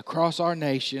across our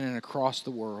nation and across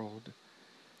the world.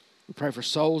 We pray for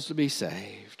souls to be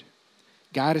saved.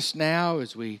 Guide us now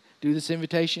as we do this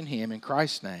invitation hymn in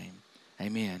Christ's name.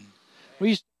 Amen.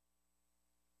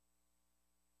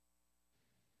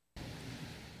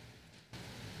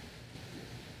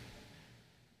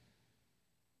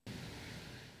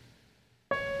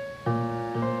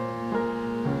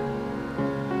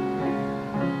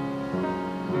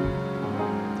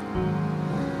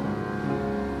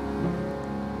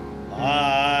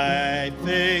 My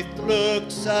faith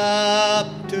looks up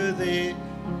to thee,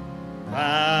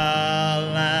 thou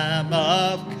Lamb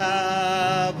of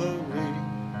Calvary,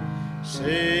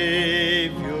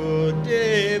 Savior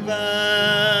divine.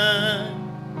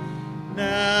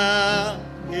 Now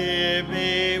hear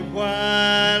me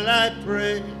while I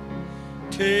pray,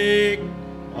 take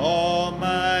all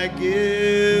my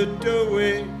guilt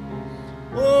away.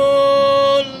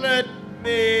 Oh, let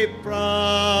me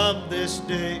from this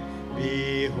day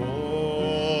be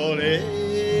holy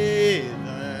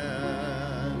then.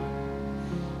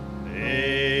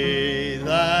 May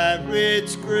thy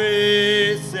rich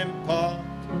grace impart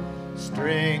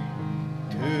strength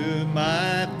to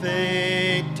my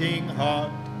fainting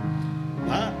heart,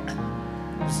 my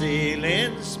zeal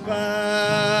inspire,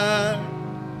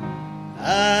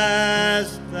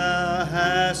 as thou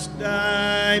hast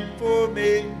died for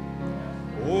me.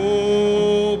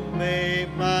 Oh, may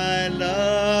my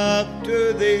love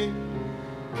to thee,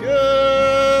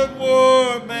 pure,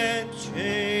 warm, and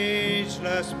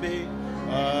changeless be,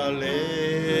 a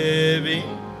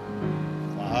living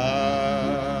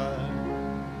fire.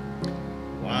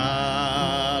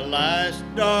 While life's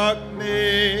dark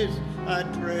maze I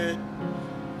tread,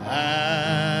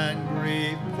 and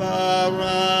grief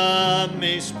around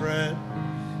me spread,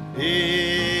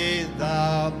 be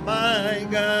thou my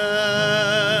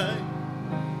guide.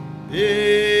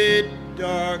 Bid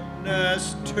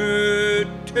darkness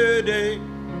turn today,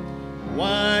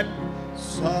 wipe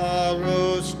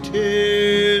sorrow's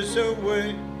tears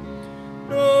away,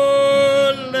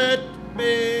 nor let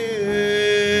me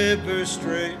ever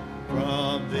stray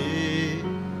from thee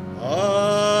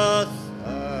aside.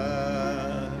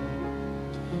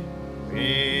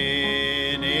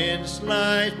 When in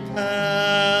life's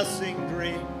passing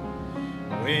dream,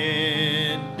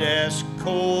 when death's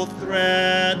cold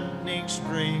threatening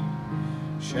stream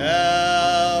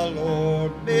shall o'er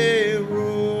me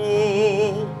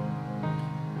roll,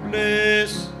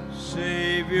 bless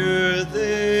Savior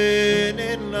then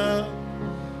in love,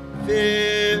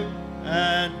 fear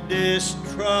and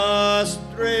distrust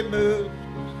remove.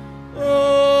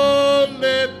 Oh,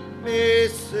 let me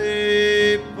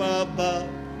safe above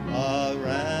a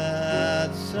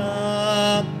ransom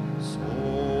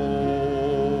soul.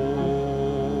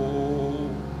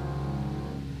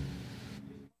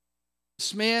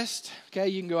 Dismissed. Okay,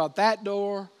 you can go out that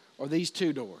door or these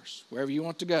two doors, wherever you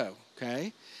want to go.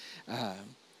 Okay,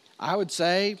 I would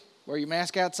say wear your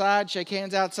mask outside, shake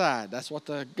hands outside. That's what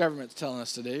the government's telling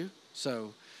us to do.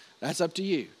 So that's up to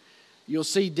you. You'll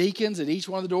see deacons at each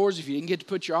one of the doors. If you didn't get to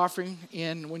put your offering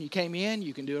in when you came in,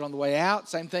 you can do it on the way out.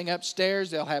 Same thing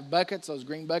upstairs. They'll have buckets, those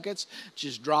green buckets.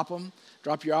 Just drop them.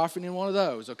 Drop your offering in one of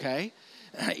those, okay?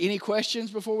 Any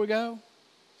questions before we go?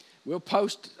 We'll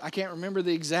post, I can't remember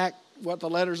the exact what the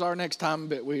letters are next time,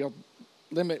 but we have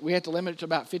to limit it to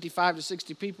about 55 to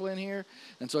 60 people in here.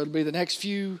 And so it'll be the next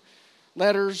few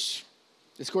letters.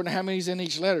 It's according to how many's in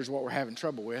each letter is what we're having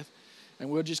trouble with. And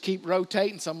we'll just keep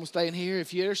rotating. Some will stay in here. If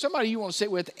there's somebody you want to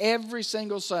sit with every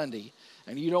single Sunday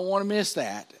and you don't want to miss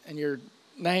that, and you're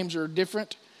names are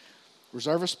different,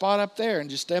 reserve a spot up there and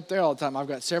just stay up there all the time. I've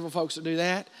got several folks that do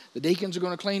that. The deacons are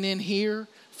going to clean in here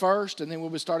first, and then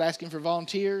we'll start asking for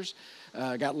volunteers.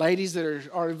 Got ladies that are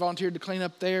already volunteered to clean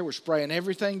up there. We're spraying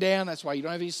everything down. That's why you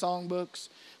don't have these songbooks.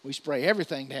 We spray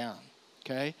everything down,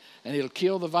 okay? And it'll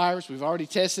kill the virus. We've already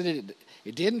tested it.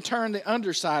 It didn't turn the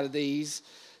underside of these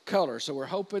color, so we're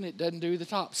hoping it doesn't do the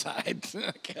top side,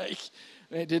 okay?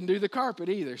 And it didn't do the carpet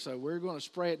either, so we're going to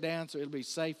spray it down so it'll be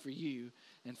safe for you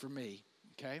and for me,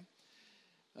 okay?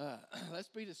 Let's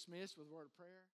be dismissed with a word of prayer.